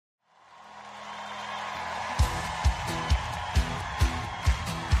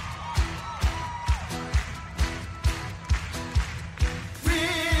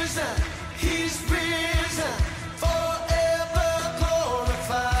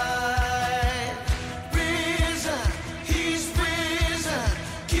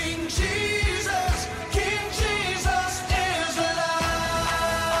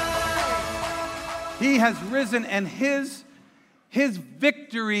has risen, and his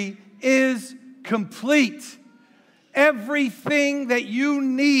victory is complete. Everything that you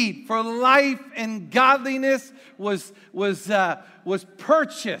need for life and godliness was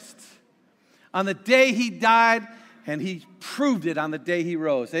purchased on the day he died, and he proved it on the day he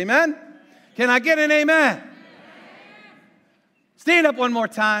rose. Amen? Can I get an amen? Stand up one more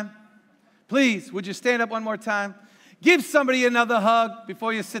time. Please, would you stand up one more time? Give somebody another hug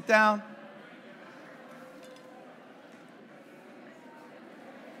before you sit down.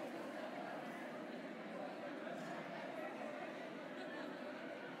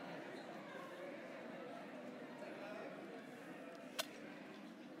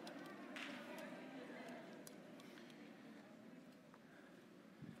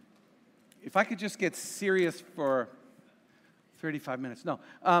 If I could just get serious for 35 minutes. No,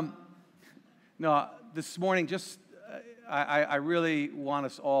 this morning, I really want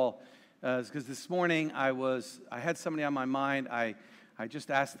us all, because this morning I had somebody on my mind. I just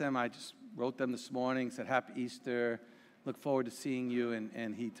asked them, I just wrote them this morning, said, Happy Easter, look forward to seeing you,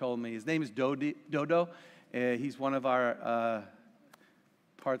 and he told me, his name is Dodo. He's one of our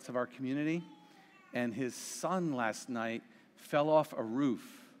parts of our community, and his son last night fell off a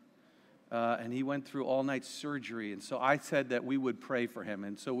roof. And he went through all-night surgery. And so I said that we would pray for him.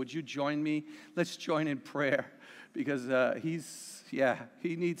 And so would you join me? Let's join in prayer, because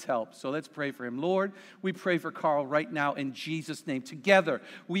he needs help. So let's pray for him. Lord, we pray for Carl right now in Jesus' name. Together,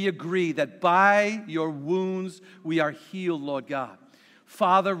 we agree that by your wounds we are healed, Lord God.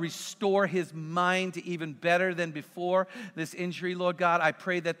 Father, restore his mind to even better than before this injury, Lord God. I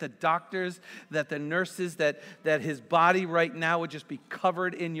pray that the doctors, that the nurses, that his body right now would just be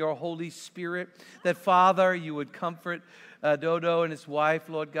covered in your Holy Spirit. That, Father, you would comfort Dodo and his wife,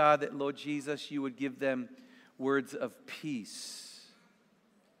 Lord God. That, Lord Jesus, you would give them words of peace.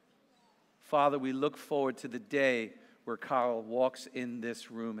 Father, we look forward to the day where Carl walks in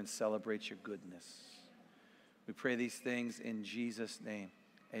this room and celebrates your goodness. We pray these things in Jesus' name.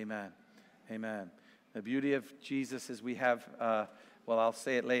 Amen. Amen. The beauty of Jesus is we have, I'll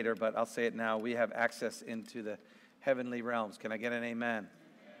say it later, but I'll say it now. We have access into the heavenly realms. Can I get an amen?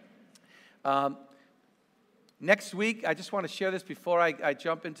 Next week, I just want to share this before I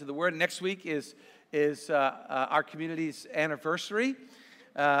jump into the word. Next week is our community's anniversary.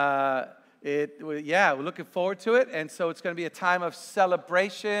 We're looking forward to it. And so it's going to be a time of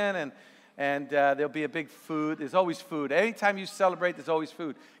celebration, and there'll be a big food. There's always food. Anytime you celebrate, there's always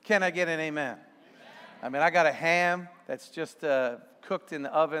food. Can I get an amen? I mean, I got a ham that's just cooked in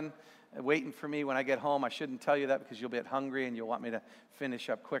the oven, waiting for me when I get home. I shouldn't tell you that because you'll get hungry and you'll want me to finish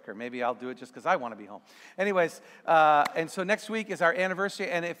up quicker. Maybe I'll do it just because I want to be home. Anyways, and so next week is our anniversary.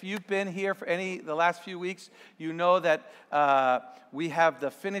 And if you've been here for the last few weeks, you know that we have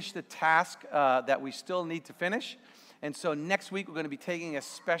the finish the task that we still need to finish. And so next week, we're going to be taking a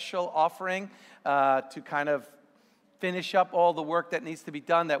special offering to kind of finish up all the work that needs to be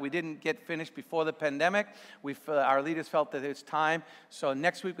done that we didn't get finished before the pandemic. Our leaders felt that it's time. So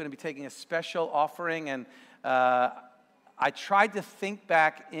next week, we're going to be taking a special offering. And I tried to think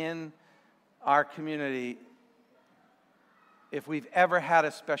back in our community if we've ever had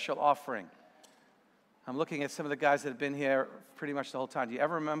a special offering. I'm looking at some of the guys that have been here pretty much the whole time. Do you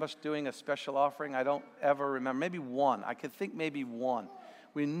ever remember us doing a special offering? I don't ever remember. Maybe one. I could think maybe one.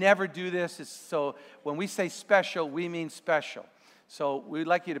 We never do this. So when we say special, we mean special. So we'd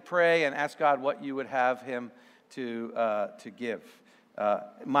like you to pray and ask God what you would have him to give.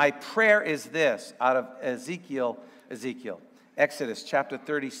 My prayer is this, out of Exodus chapter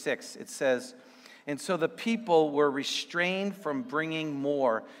 36. It says, and so the people were restrained from bringing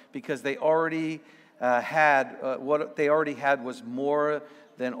more because they already what they already had was more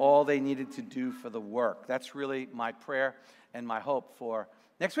than all they needed to do for the work. That's really my prayer and my hope for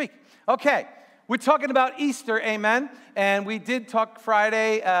next week. Okay, we're talking about Easter, amen. And we did talk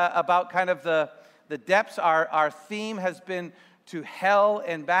Friday about kind of the depths. Our theme has been to hell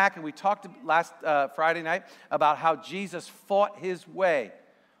and back. And we talked last Friday night about how Jesus fought his way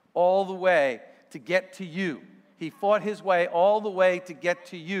all the way to get to you. He fought his way all the way to get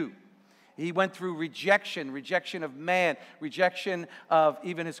to you. He went through rejection of man, rejection of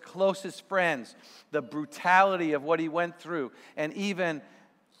even his closest friends, the brutality of what he went through, and even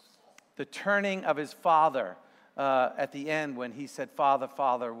the turning of his father at the end when he said, Father,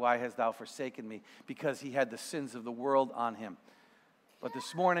 Father, why hast thou forsaken me? Because he had the sins of the world on him. But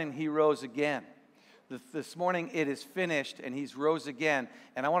this morning he rose again. This morning it is finished, and he's rose again.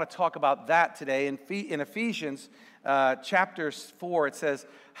 And I want to talk about that today. In Ephesians chapter 4, it says,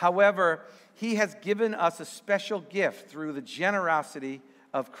 however, he has given us a special gift through the generosity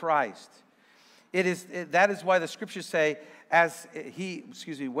of Christ. That is why the scriptures say,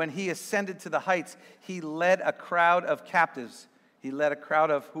 when he ascended to the heights, he led a crowd of captives. He led a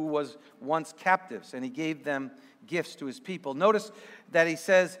crowd of who was once captives, and he gave them gifts to his people. Notice that it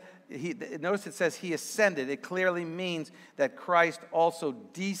says he ascended. It clearly means that Christ also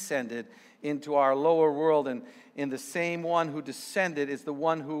descended into our lower world, and in the same one who descended is the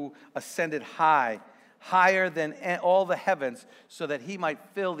one who ascended higher than all the heavens, so that he might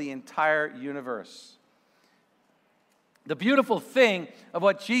fill the entire universe. The beautiful thing of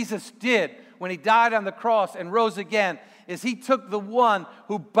what Jesus did when he died on the cross and rose again is he took the one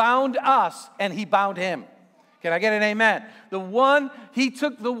who bound us and he bound him. Can I get an amen? He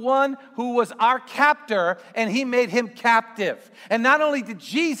took the one who was our captor and he made him captive. And not only did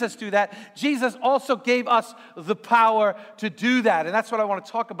Jesus do that, Jesus also gave us the power to do that. And that's what I want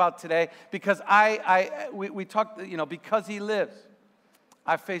to talk about today, because we talked, because he lives,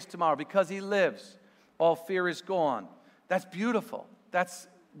 I face tomorrow. Because he lives, all fear is gone. That's beautiful. That's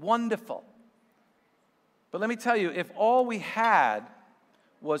wonderful. But let me tell you, if all we had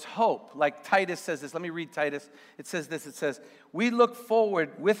was hope, like Titus says this. Let me read Titus. It says this. It says, we look forward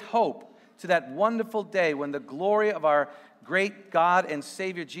with hope to that wonderful day when the glory of our great God and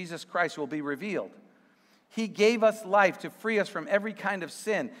Savior Jesus Christ will be revealed. He gave us life to free us from every kind of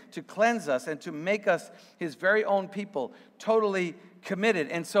sin, to cleanse us, and to make us his very own people, totally committed.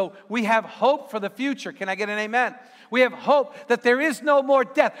 And so we have hope for the future. Can I get an amen? We have hope that there is no more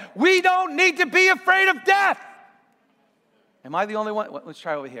death. We don't need to be afraid of death. Am I the only one? Let's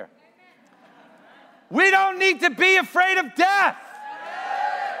try over here. We don't need to be afraid of death.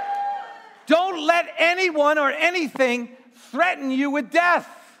 Don't let anyone or anything threaten you with death.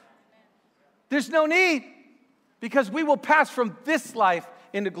 There's no need, because we will pass from this life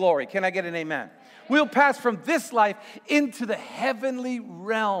into glory. Can I get an amen? We'll pass from this life into the heavenly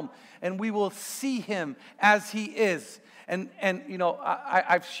realm, and we will see him as he is. And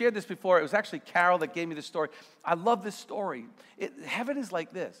I've shared this before. It was actually Carol that gave me this story. I love this story. Heaven is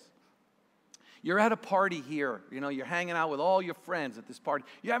like this. You're at a party here. You're hanging out with all your friends at this party.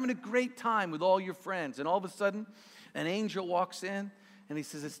 You're having a great time with all your friends. And all of a sudden, an angel walks in, and he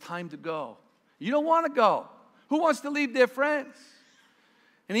says, it's time to go. You don't want to go. Who wants to leave their friends?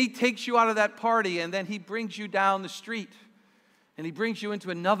 And he takes you out of that party, and then he brings you down the street, and he brings you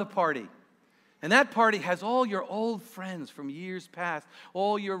into another party. And that party has all your old friends from years past,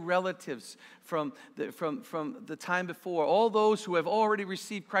 all your relatives from the time before, all those who have already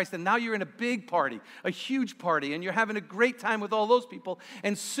received Christ. And now you're in a big party, a huge party, and you're having a great time with all those people.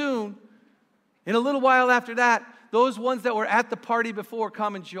 And soon, in a little while after that, those ones that were at the party before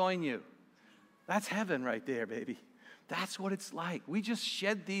come and join you. That's heaven right there, baby. That's what it's like. We just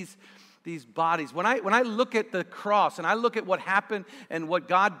shed these bodies. When I look at the cross and I look at what happened and what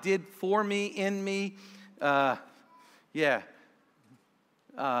God did for me, in me,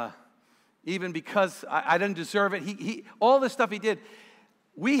 even because I didn't deserve it, he all the stuff he did,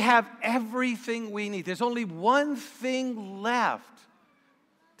 we have everything we need. There's only one thing left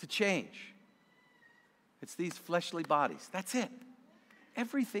to change. It's these fleshly bodies. That's it.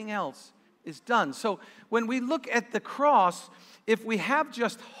 Everything else is done. So when we look at the cross, if we have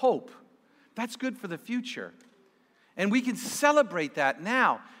just hope, that's good for the future. And we can celebrate that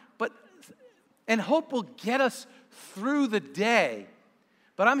now. And hope will get us through the day.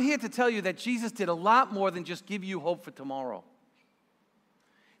 But I'm here to tell you that Jesus did a lot more than just give you hope for tomorrow.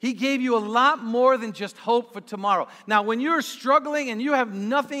 He gave you a lot more than just hope for tomorrow. Now, when you're struggling and you have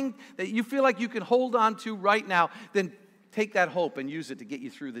nothing that you feel like you can hold on to right now, then take that hope and use it to get you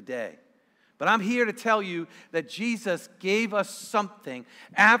through the day. But I'm here to tell you that Jesus gave us something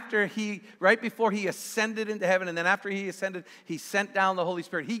right before he ascended into heaven, and then after he ascended, he sent down the Holy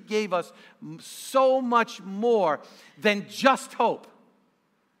Spirit. He gave us so much more than just hope.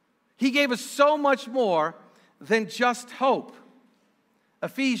 He gave us so much more than just hope.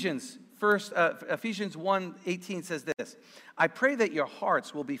 Ephesians 1:18 says this, I pray that your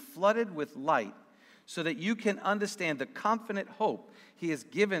hearts will be flooded with light so that you can understand the confident hope he has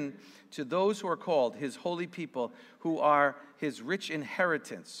given to those who are called his holy people, who are his rich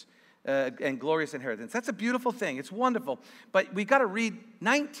inheritance and glorious inheritance. That's a beautiful thing. It's wonderful. But we got to read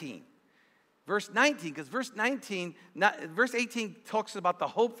 19. Verse 19, because verse 18 talks about the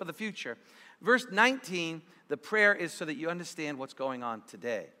hope for the future. Verse 19, the prayer is so that you understand what's going on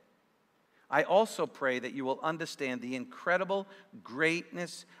today. I also pray that you will understand the incredible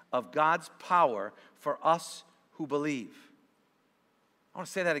greatness of God's power for us who believe. I want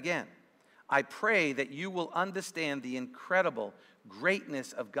to say that again. I pray that you will understand the incredible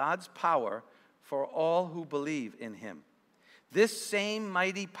greatness of God's power for all who believe in him. This same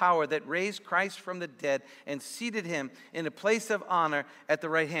mighty power that raised Christ from the dead and seated him in a place of honor at the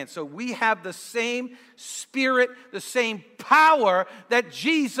right hand. So we have the same Spirit, the same power that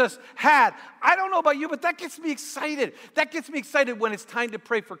Jesus had. I don't know about you, but that gets me excited. That gets me excited when it's time to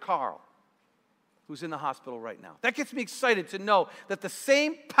pray for Carl, who's in the hospital right now. That gets me excited to know that the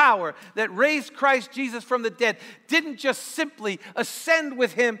same power that raised Christ Jesus from the dead didn't just simply ascend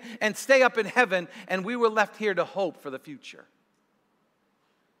with him and stay up in heaven, and we were left here to hope for the future.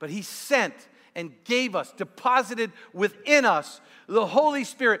 But he sent and gave us, deposited within us, the Holy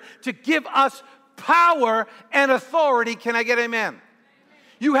Spirit to give us power and authority. Can I get an amen?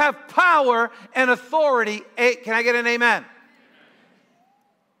 You have power and authority. Can I get an amen?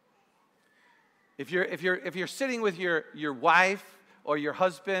 If you're sitting with your wife or your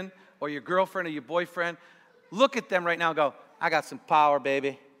husband or your girlfriend or your boyfriend, look at them right now and go, I got some power,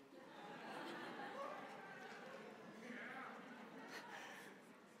 baby.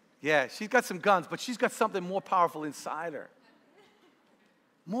 Yeah, she's got some guns, but she's got something more powerful inside her.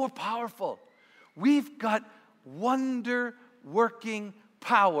 More powerful. We've got wonder-working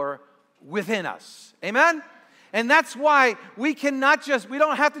power within us. Amen? And that's why we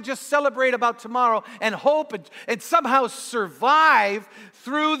don't have to just celebrate about tomorrow and hope and somehow survive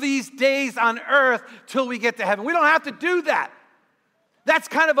through these days on earth till we get to heaven. We don't have to do that. That's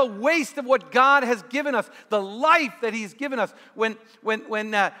kind of a waste of what God has given us, the life that he's given us. I got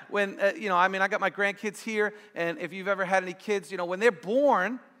my grandkids here, and if you've ever had any kids, when they're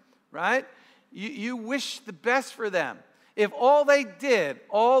born, right, you wish the best for them. If all they did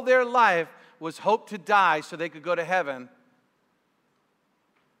all their life was hope to die so they could go to heaven,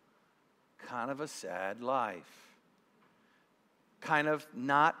 kind of a sad life. Kind of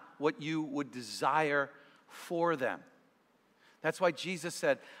not what you would desire for them. That's why Jesus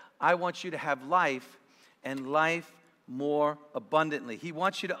said, I want you to have life and life more abundantly. He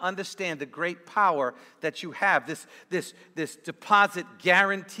wants you to understand the great power that you have, this deposit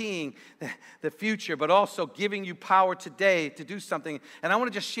guaranteeing the future, but also giving you power today to do something. And I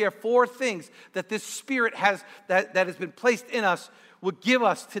want to just share 4 things that this Spirit has, that has been placed in us, will give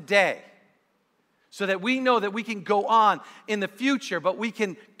us today. So that we know that we can go on in the future, but we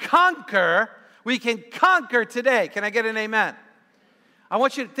can conquer today. Can I get an amen? I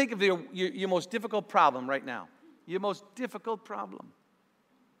want you to think of your most difficult problem right now. Your most difficult problem.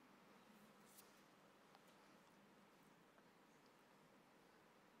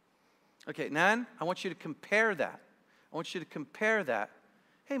 Okay, Nan, I want you to compare that.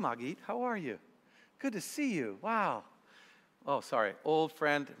 Hey, Magit, how are you? Good to see you. Wow. Oh, sorry. Old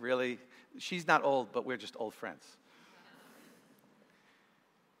friend, really. She's not old, but we're just old friends.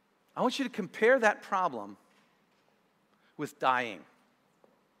 I want you to compare that problem with dying.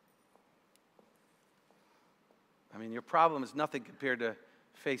 I mean, your problem is nothing compared to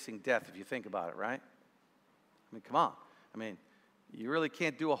facing death if you think about it, right? I mean, come on. I mean, you really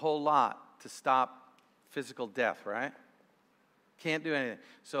can't do a whole lot to stop physical death, right? Can't do anything.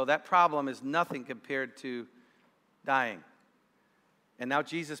 So that problem is nothing compared to dying. And now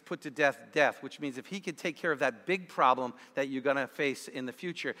Jesus put to death, which means if he can take care of that big problem that you're going to face in the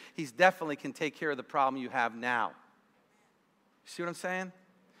future, he definitely can take care of the problem you have now. See what I'm saying?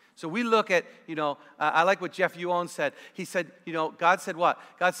 So we look at, I like what Jeff Yuon said. He said, God said what?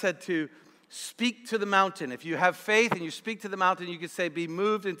 God said to speak to the mountain. If you have faith and you speak to the mountain, you can say, be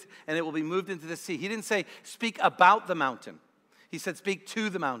moved, and it will be moved into the sea. He didn't say, speak about the mountain. He said, speak to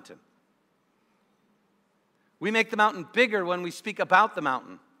the mountain. We make the mountain bigger when we speak about the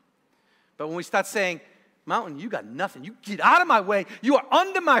mountain. But when we start saying, mountain, you got nothing. You get out of my way. You are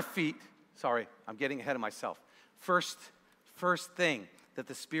under my feet. Sorry, I'm getting ahead of myself. First thing that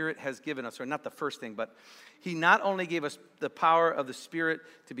the Spirit has given us, or not the first thing, but he not only gave us the power of the Spirit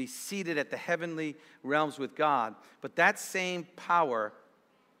to be seated at the heavenly realms with God, but that same power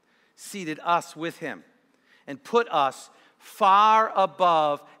seated us with him and put us far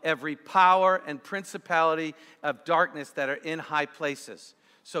above every power and principality of darkness that are in high places.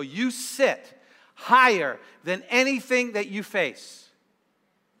 So you sit higher than anything that you face.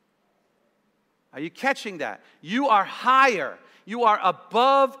 Are you catching that? You are higher. You are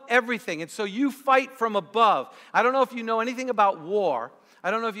above everything. And so you fight from above. I don't know if you know anything about war.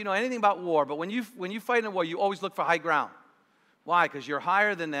 But when you fight in a war, you always look for high ground. Why? Because you're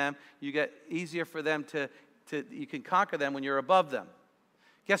higher than them. You get easier for them you can conquer them when you're above them.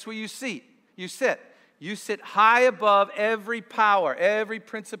 Guess where you sit? You sit high above every power, every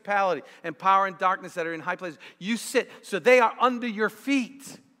principality and power and darkness that are in high places. You sit, so they are under your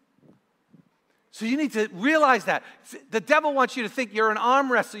feet. So you need to realize that. The devil wants you to think you're an arm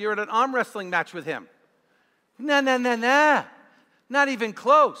wrestler. You're at an arm wrestling match with him. No. Not even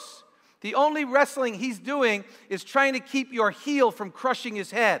close. The only wrestling he's doing is trying to keep your heel from crushing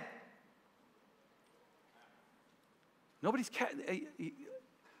his head. Are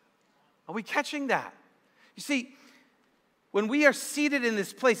we catching that? You see, when we are seated in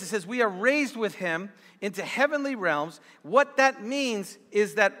this place, it says we are raised with him into heavenly realms. What that means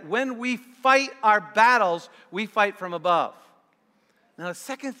is that when we fight our battles, we fight from above. Now, the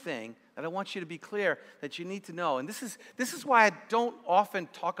second thing that I want you to be clear that you need to know, and this is why I don't often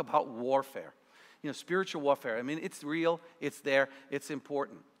talk about warfare, spiritual warfare. I mean, it's real, it's there, it's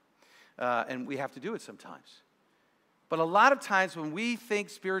important, and we have to do it sometimes. But a lot of times when we think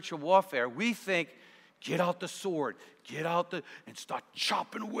spiritual warfare, we think, get out the sword, and start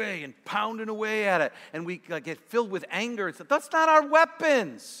chopping away and pounding away at it. And we get filled with anger and stuff. That's not our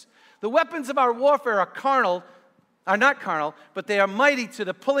weapons. The weapons of our warfare are not carnal, but they are mighty to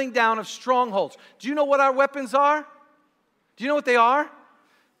the pulling down of strongholds. Do you know what our weapons are? Do you know what they are?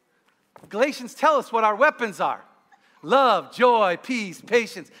 Galatians tell us what our weapons are. Love, joy, peace,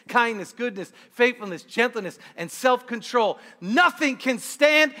 patience, kindness, goodness, faithfulness, gentleness, and self-control. Nothing can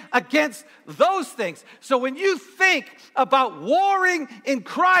stand against those things. So when you think about warring in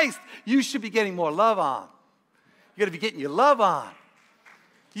Christ, you should be getting more love on. You got to be getting your love on.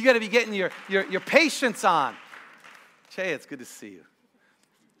 You got to be getting your patience on. Che, it's good to see you.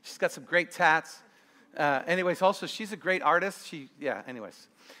 She's got some great tats. Anyways, also, she's a great artist. Anyways.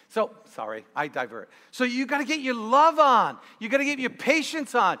 So, sorry, I divert. So you got to get your love on. You got to get your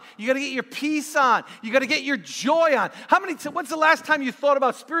patience on. You got to get your peace on. You got to get your joy on. When's the last time you thought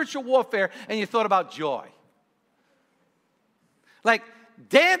about spiritual warfare and you thought about joy? Like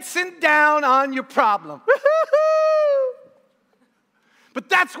dancing down on your problem. But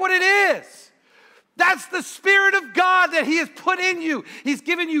that's what it is. That's the Spirit of God that He has put in you. He's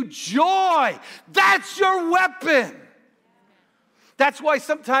given you joy. That's your weapon. That's why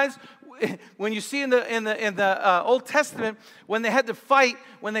sometimes when you see in the Old Testament, when they had to fight,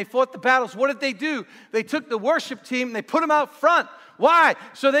 when they fought the battles, what did they do? They took the worship team and they put them out front. Why?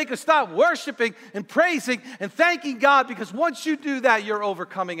 So they could start worshiping and praising and thanking God, because once you do that, you're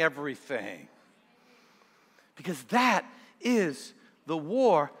overcoming everything. Because that is the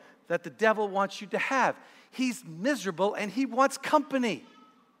war that the devil wants you to have. He's miserable and he wants company.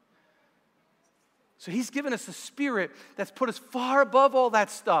 So he's given us a spirit that's put us far above all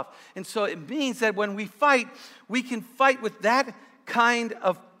that stuff. And so it means that when we fight, we can fight with that kind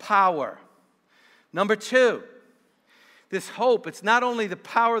of power. Number two, this hope, it's not only the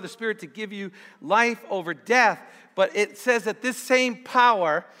power of the Spirit to give you life over death, but it says that this same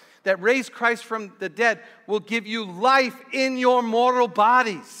power that raised Christ from the dead will give you life in your mortal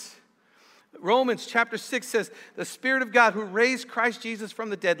bodies. Romans chapter 6 says, the Spirit of God who raised Christ Jesus from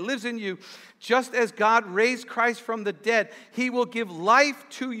the dead lives in you. Just as God raised Christ from the dead, He will give life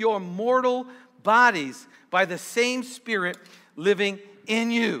to your mortal bodies by the same Spirit living in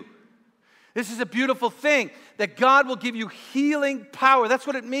you. This is a beautiful thing, that God will give you healing power. That's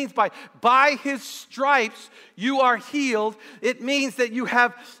what it means by His stripes you are healed. It means that you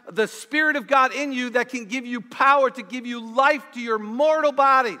have the Spirit of God in you that can give you power to give you life to your mortal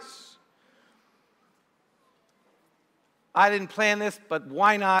bodies. I didn't plan this, but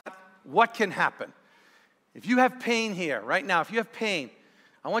why not? What can happen? If you have pain here right now, if you have pain,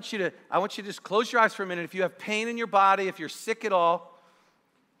 I want you to just close your eyes for a minute. If you have pain in your body, if you're sick at all,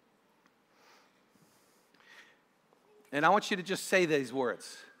 and I want you to just say these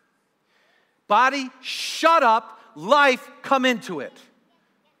words. Body, shut up. Life, come into it.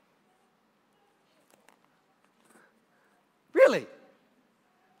 Really?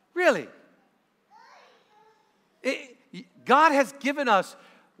 Really? God has given us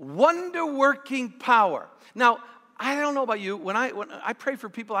wonder-working power. Now, I don't know about you. When I pray for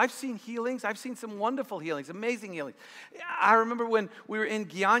people, I've seen healings. I've seen some wonderful healings, amazing healings. I remember when we were in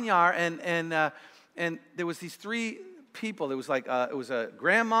Gianyar, and there was these three people. It was a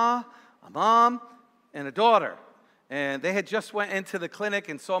grandma, a mom, and a daughter. And they had just went into the clinic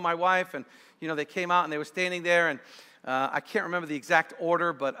and saw my wife, and they came out and they were standing there, and I can't remember the exact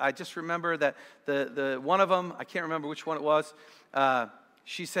order, but I just remember that the one of them, I can't remember which one it was,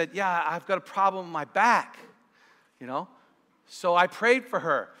 she said, yeah, I've got a problem with my back, So I prayed for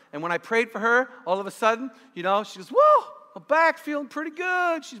her. And when I prayed for her, all of a sudden, she goes, whoa, my back's feeling pretty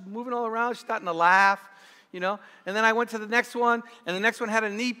good. She's moving all around. She's starting to laugh, And then I went to the next one, and the next one had a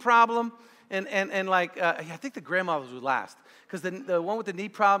knee problem. And I think the grandma was last. Because the one with the knee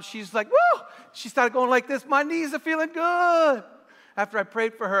problem, she's like, woo! She started going like this. My knees are feeling good after I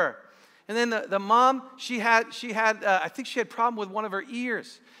prayed for her. And then the mom, she had I think she had a problem with one of her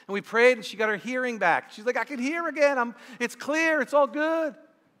ears. And we prayed, and she got her hearing back. She's like, I can hear again. It's clear. It's all good.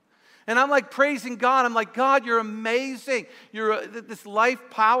 And I'm like praising God. I'm like, God, you're amazing. This life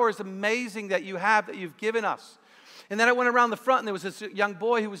power is amazing that you've given us. And then I went around the front, and there was this young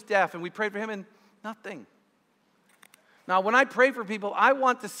boy who was deaf, and we prayed for him, and nothing. Now, when I pray for people, I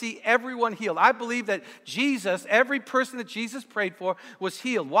want to see everyone healed. I believe that Jesus, every person that Jesus prayed for was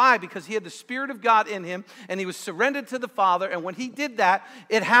healed. Why? Because he had the Spirit of God in him, and he was surrendered to the Father, and when he did that,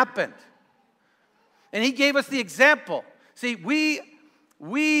 it happened. And he gave us the example. See,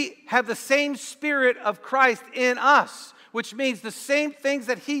 we have the same Spirit of Christ in us, which means the same things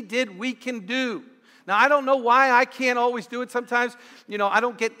that he did, we can do. Now, I don't know why I can't always do it. Sometimes, I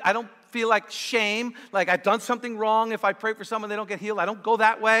don't feel like shame, like I've done something wrong. If I pray for someone, they don't get healed. I don't go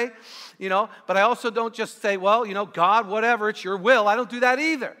that way, But I also don't just say, well, God, whatever, it's your will. I don't do that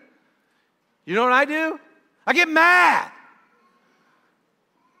either. You know what I do? I get mad.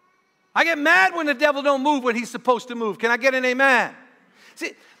 I get mad when the devil don't move when he's supposed to move. Can I get an amen?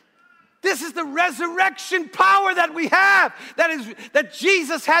 See, this is the resurrection power that we have, that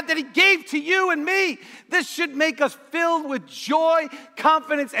Jesus had, that he gave to you and me. This should make us filled with joy,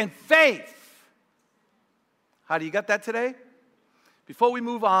 confidence, and faith. How do you get that today? Before we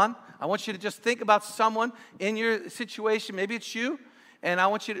move on, I want you to just think about someone in your situation. Maybe it's you, and I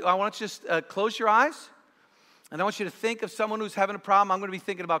want you to just close your eyes, and I want you to think of someone who's having a problem. I'm going to be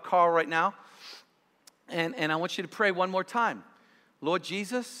thinking about Carl right now, and I want you to pray one more time. Lord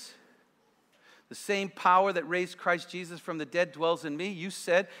Jesus, the same power that raised Christ Jesus from the dead dwells in me. You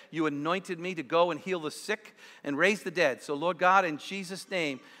said you anointed me to go and heal the sick and raise the dead. So, Lord God, in Jesus'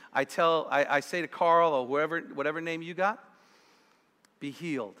 name, I say to Carl or whatever name you got, be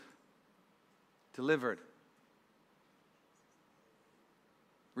healed, delivered,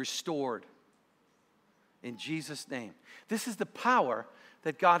 restored. In Jesus' name. This is the power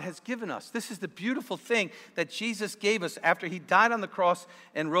that God has given us. This is the beautiful thing that Jesus gave us after he died on the cross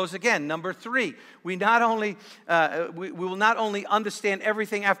and rose again. Number 3, we will not only understand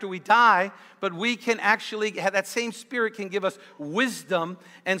everything after we die, but we can actually have that same Spirit can give us wisdom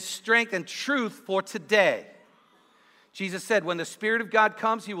and strength and truth for today. Jesus said, when the Spirit of God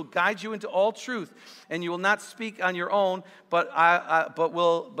comes, he will guide you into all truth, and you will not speak on your own, but I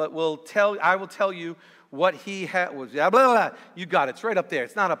will tell you what he was. Blah, blah, blah. You got it. It's right up there.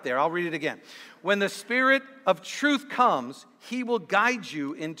 It's not up there. I'll read it again. When the Spirit of truth comes, he will guide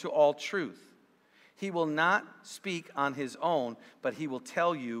you into all truth. He will not speak on his own, but he will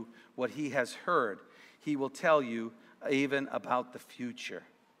tell you what he has heard. He will tell you even about the future.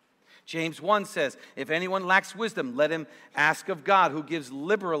 James 1 says, if anyone lacks wisdom, let him ask of God, who gives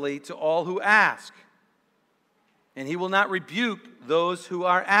liberally to all who ask. And he will not rebuke those who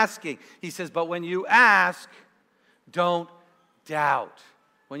are asking. He says, but when you ask, don't doubt.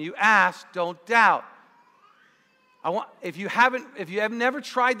 When you ask, don't doubt. If you have never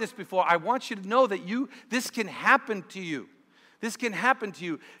tried this before, I want you to know that this can happen to you. This can happen to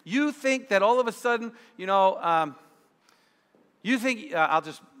you. You think that all of a sudden, I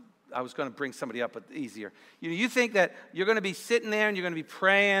was going to bring somebody up, but easier. You think that you're going to be sitting there and you're going to be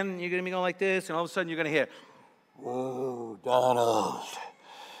praying, you're going to be going like this, and all of a sudden you're going to hear, "Oh, Donald,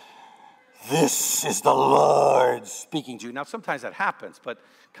 this is the Lord speaking to you." Now, sometimes that happens, but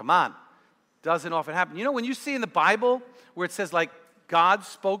come on, doesn't often happen. When you see in the Bible where it says, like, God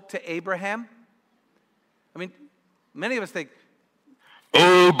spoke to Abraham, I mean, many of us think,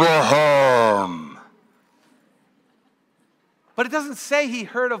 Abraham. But it doesn't say he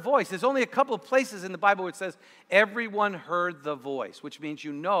heard a voice. There's only a couple of places in the Bible where it says, everyone heard the voice, which means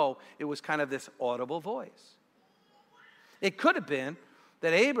it was kind of this audible voice. It could have been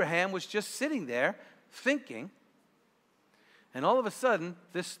that Abraham was just sitting there thinking, and all of a sudden,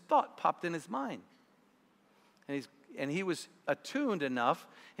 this thought popped in his mind. And he was attuned enough,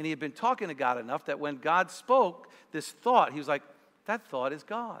 and he had been talking to God enough that when God spoke this thought, he was like, that thought is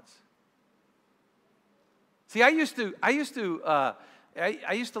God's. See, I used to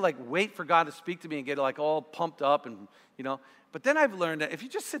like wait for God to speak to me and get like all pumped up and, But then I've learned that if you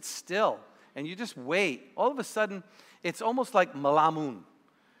just sit still and you just wait, all of a sudden, it's almost like malamun.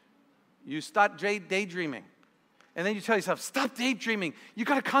 You start daydreaming. And then you tell yourself, stop daydreaming. You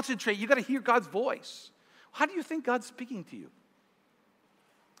got to concentrate. You got to hear God's voice. How do you think God's speaking to you?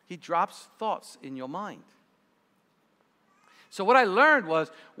 He drops thoughts in your mind. So what I learned was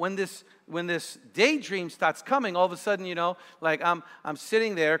when this daydream starts coming, all of a sudden, like I'm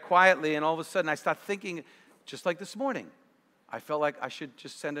sitting there quietly, and all of a sudden I start thinking, just like this morning, I felt like I should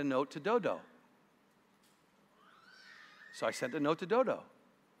just send a note to Dodo. So I sent a note to Dodo.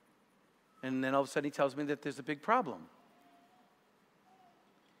 And then all of a sudden he tells me that there's a big problem.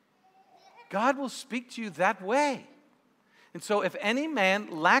 God will speak to you that way. And so if any man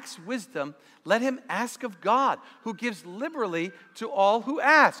lacks wisdom, let him ask of God, who gives liberally to all who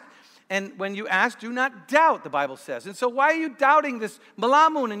ask. And when you ask, do not doubt, the Bible says. And so why are you doubting this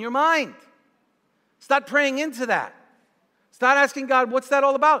malamun in your mind? Start praying into that. Start asking God, what's that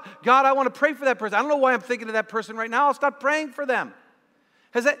all about? God, I want to pray for that person. I don't know why I'm thinking of that person right now. I'll start praying for them.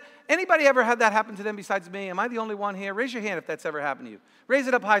 Has anybody ever had that happen to them besides me? Am I the only one here? Raise your hand if that's ever happened to you. Raise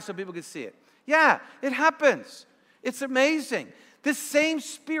it up high so people can see it. Yeah, it happens. It's amazing. This same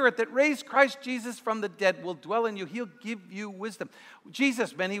Spirit that raised Christ Jesus from the dead will dwell in you. He'll give you wisdom.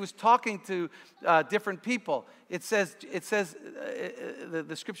 Jesus, when he was talking to different people, it says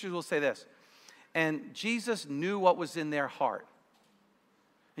the scriptures will say this. And Jesus knew what was in their heart.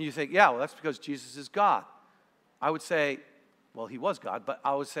 And you think, yeah, well, that's because Jesus is God. I would say, well, he was God, but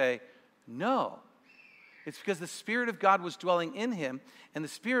I would say, no. It's because the Spirit of God was dwelling in him, and the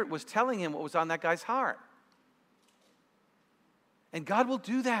Spirit was telling him what was on that guy's heart. And God will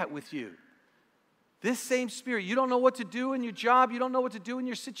do that with you. This same Spirit, you don't know what to do in your job, you don't know what to do in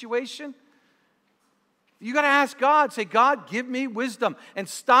your situation. You got to ask God, say, God, give me wisdom. And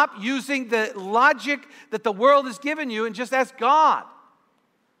stop using the logic that the world has given you and just ask God.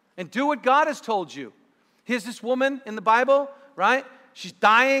 And do what God has told you. Here's this woman in the Bible, right? She's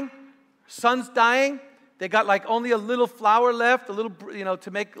dying. Her son's dying. They got like only a little flour left, a little,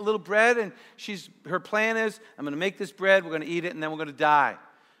 to make a little bread. And her plan is, I'm going to make this bread, we're going to eat it, and then we're going to die.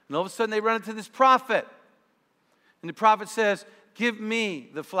 And all of a sudden they run into this prophet. And the prophet says, give me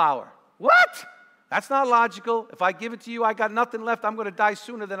the flour. What? That's not logical. If I give it to you, I got nothing left. I'm going to die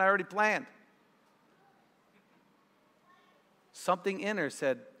sooner than I already planned. Something in her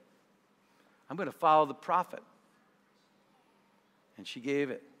said, I'm going to follow the prophet. And she gave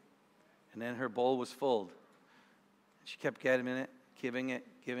it. And then her bowl was full. She kept getting it, giving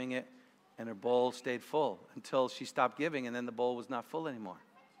it, and her bowl stayed full until she stopped giving, and then the bowl was not full anymore.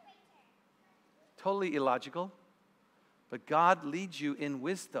 Totally illogical. But God leads you in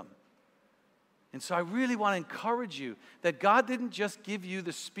wisdom. And so I really want to encourage you that God didn't just give you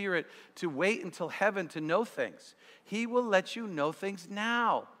the Spirit to wait until heaven to know things. He will let you know things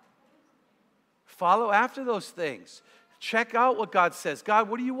now. Follow after those things. Check out what God says. God,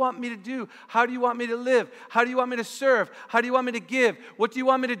 what do you want me to do? How do you want me to live? How do you want me to serve? How do you want me to give? What do you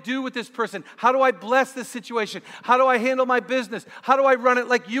want me to do with this person? How do I bless this situation? How do I handle my business? How do I run it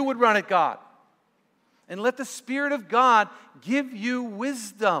like you would run it, God? And let the Spirit of God give you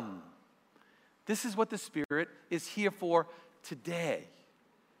wisdom. This is what the Spirit is here for today,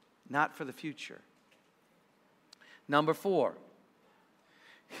 not for the future. Number 4.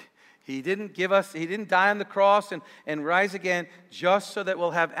 He didn't die on the cross and rise again just so that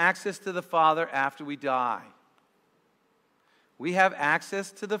we'll have access to the Father after we die. We have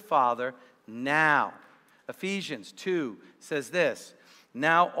access to the Father now. Ephesians 2 says this,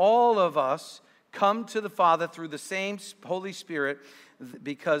 now all of us come to the Father through the same Holy Spirit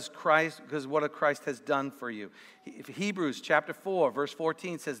because what Christ has done for you. Hebrews chapter 4, verse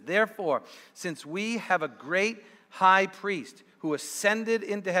 14 says, therefore, since we have a great high priest who ascended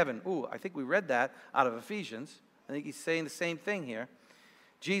into heaven. Ooh, I think we read that out of Ephesians. I think he's saying the same thing here.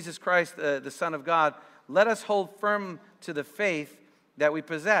 Jesus Christ, the Son of God, let us hold firm to the faith that we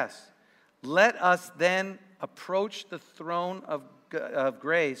possess. Let us then approach the throne of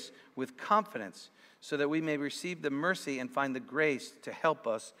grace with confidence so that we may receive the mercy and find the grace to help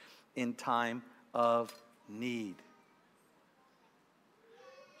us in time of need.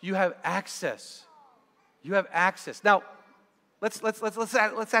 You have access. You have access. Now, let's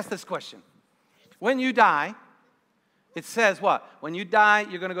ask this question. When you die, it says what? When you die,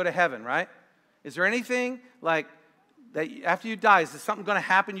 you're going to go to heaven, right? Is there anything like that after you die? Is there something going to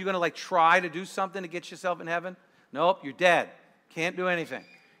happen? You're going to try to do something to get yourself in heaven? Nope, you're dead. Can't do anything.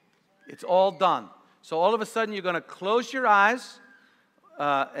 It's all done. So all of a sudden, you're going to close your eyes,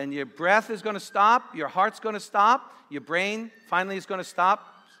 and your breath is going to stop. Your heart's going to stop. Your brain finally is going to stop.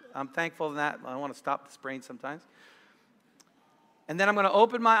 I'm thankful for that. I want to stop this brain sometimes. And then I'm going to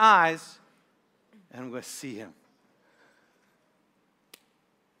open my eyes, and I'm going to see him.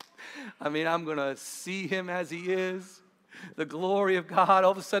 I'm going to see him as he is. The glory of God.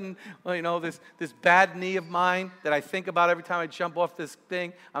 All of a sudden, this bad knee of mine that I think about every time I jump off this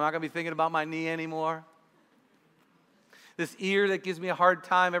thing, I'm not going to be thinking about my knee anymore. This ear that gives me a hard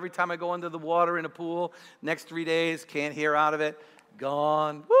time every time I go under the water in a pool. Next 3 days, can't hear out of it.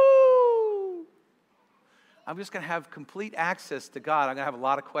 Gone. Woo! I'm just going to have complete access to God. I'm going to have a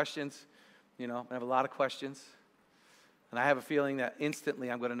lot of questions. I'm going to have a lot of questions. And I have a feeling that instantly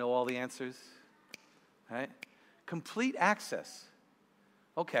I'm going to know all the answers. Right? Complete access.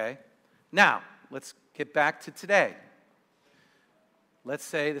 Okay. Now, let's get back to today. Let's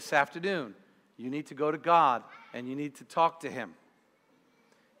say this afternoon, you need to go to God and you need to talk to Him.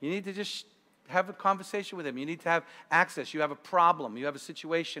 You need to just have a conversation with Him. You need to have access. You have a problem. You have a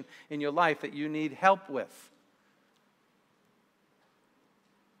situation in your life that you need help with.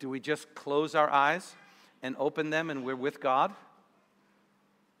 Do we just close our eyes and open them and we're with God?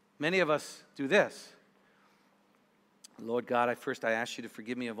 Many of us do this. Lord God, I ask you to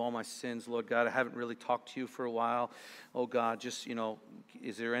forgive me of all my sins. Lord God, I haven't really talked to you for a while. Oh God, just,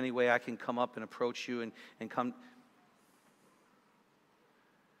 is there any way I can come up and approach you and come?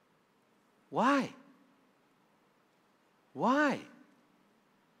 Why? Why?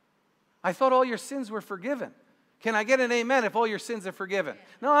 I thought all your sins were forgiven. Can I get an amen if all your sins are forgiven?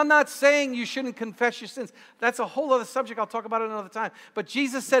 No, I'm not saying you shouldn't confess your sins. That's a whole other subject. I'll talk about it another time. But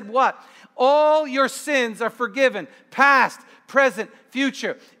Jesus said what? All your sins are forgiven. Past, present,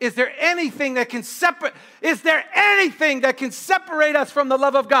 future. Is there anything that can separate? Is there anything that can separate us from the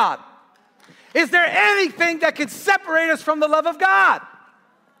love of God? Is there anything that can separate us from the love of God?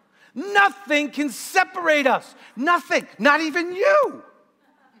 Nothing can separate us. Nothing. Not even you.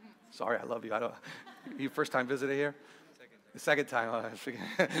 Sorry, I love you. You first time visitor here? Second time.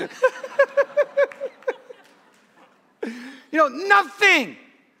 Nothing.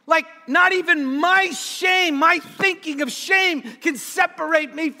 Like, not even my shame, my thinking of shame can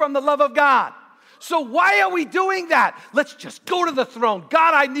separate me from the love of God. So why are we doing that? Let's just go to the throne.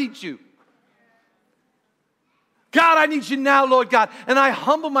 God, I need you. God, I need you now, Lord God. And I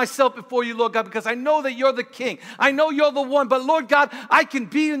humble myself before you, Lord God, because I know that you're the King. I know you're the one. But, Lord God, I can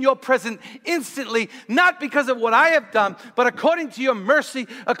be in your presence instantly, not because of what I have done, but according to your mercy,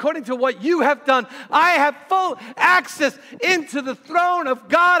 according to what you have done. I have full access into the throne of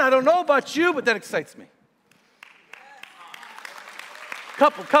God. I don't know about you, but that excites me.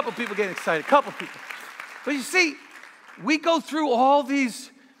 Couple people getting excited. Couple people. But you see, we go through all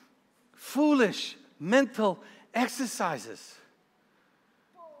these foolish mental exercises.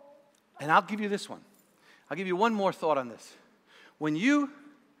 And I'll give you this one. I'll give you one more thought on this.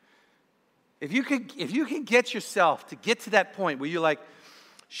 If you can get yourself to get to that point where you're like,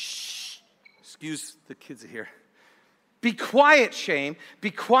 shh, excuse the kids here. Be quiet, shame.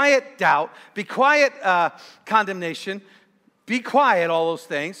 Be quiet, doubt. Be quiet, condemnation. Be quiet, all those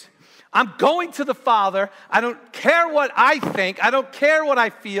things. I'm going to the Father. I don't care what I think. I don't care what I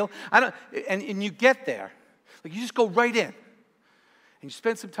feel. And you get there. Like, you just go right in and you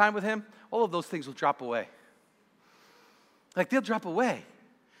spend some time with Him, all of those things will drop away. Like, they'll drop away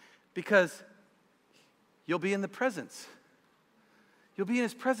because you'll be in the presence. You'll be in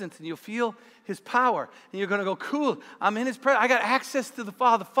His presence and you'll feel His power. And you're going to go, cool, I'm in His presence. I got access to the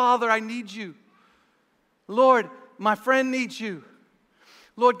Father. Father, I need you. Lord, my friend needs you.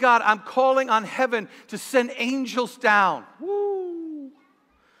 Lord God, I'm calling on heaven to send angels down. Woo!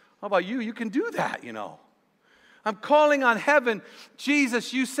 How about you? You can do that, I'm calling on heaven.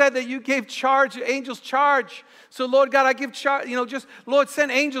 Jesus, you said that you gave angels charge. So, Lord God, I give charge, Lord,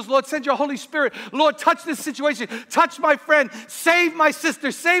 send angels. Lord, send your Holy Spirit. Lord, touch this situation. Touch my friend. Save my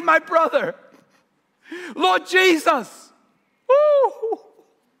sister. Save my brother. Lord Jesus. Woo!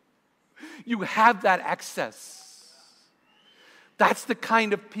 You have that access. That's the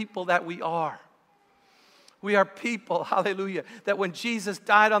kind of people that we are. We are people, hallelujah, that when Jesus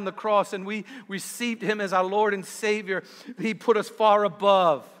died on the cross and we received Him as our Lord and Savior, He put us far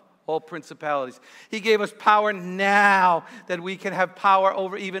above all principalities. He gave us power now that we can have power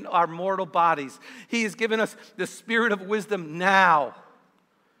over even our mortal bodies. He has given us the spirit of wisdom now.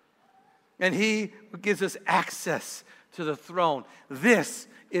 And He gives us access to the throne. This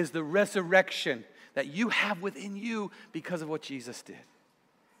is the resurrection that you have within you because of what Jesus did.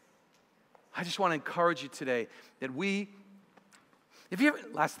 I just want to encourage you today that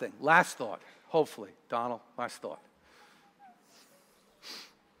last thought, hopefully, Donald, last thought.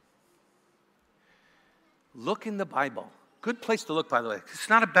 Look in the Bible. Good place to look, by the way. It's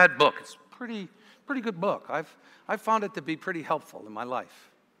not a bad book. It's a pretty good book. I've found it to be pretty helpful in my life.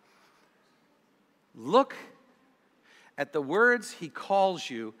 Look at the words He calls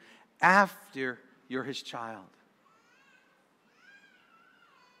you after you're His child.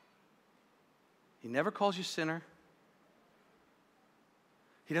 He never calls you sinner.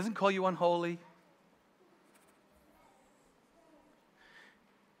 He doesn't call you unholy.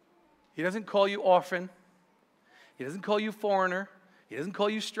 He doesn't call you orphan. He doesn't call you foreigner. He doesn't call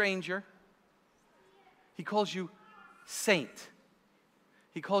you stranger. He calls you saint.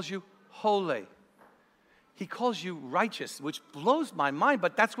 He calls you holy. He calls you righteous, which blows my mind,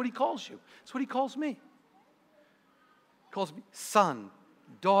 but that's what he calls you. That's what he calls me. He calls me son,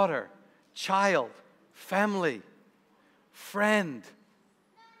 daughter, child, family, friend.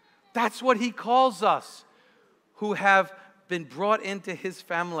 That's what he calls us who have been brought into his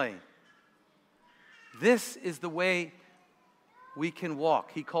family. This is the way we can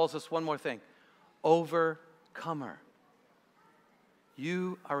walk. He calls us one more thing, overcomer.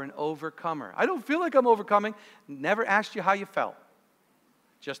 You are an overcomer. I don't feel like I'm overcoming. Never asked you how you felt.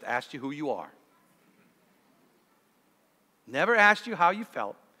 Just asked you who you are. Never asked you how you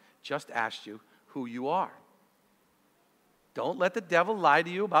felt. Just asked you who you are. Don't let the devil lie to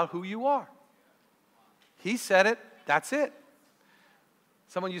you about who you are. He said it. That's it.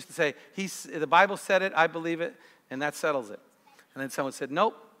 Someone used to say, the Bible said it, I believe it, and that settles it. And then someone said,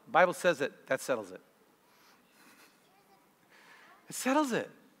 nope, the Bible says it, that settles it. It settles it.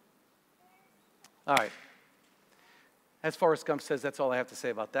 All right. As Forrest Gump says, that's all I have to say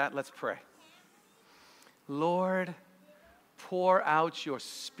about that. Let's pray. Lord, pour out your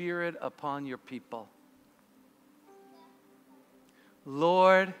Spirit upon your people.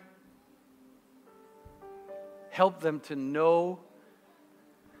 Lord, help them to know,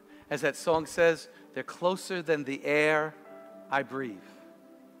 as that song says, they're closer than the air I breathe.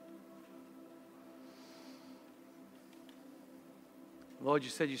 Lord,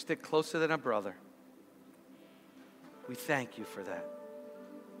 you said you stick closer than a brother. We thank you for that.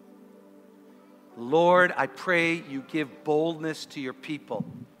 Lord, I pray you give boldness to your people,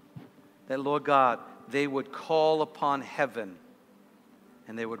 that, Lord God, they would call upon heaven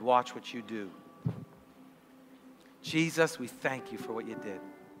and they would watch what you do. Jesus, we thank you for what you did.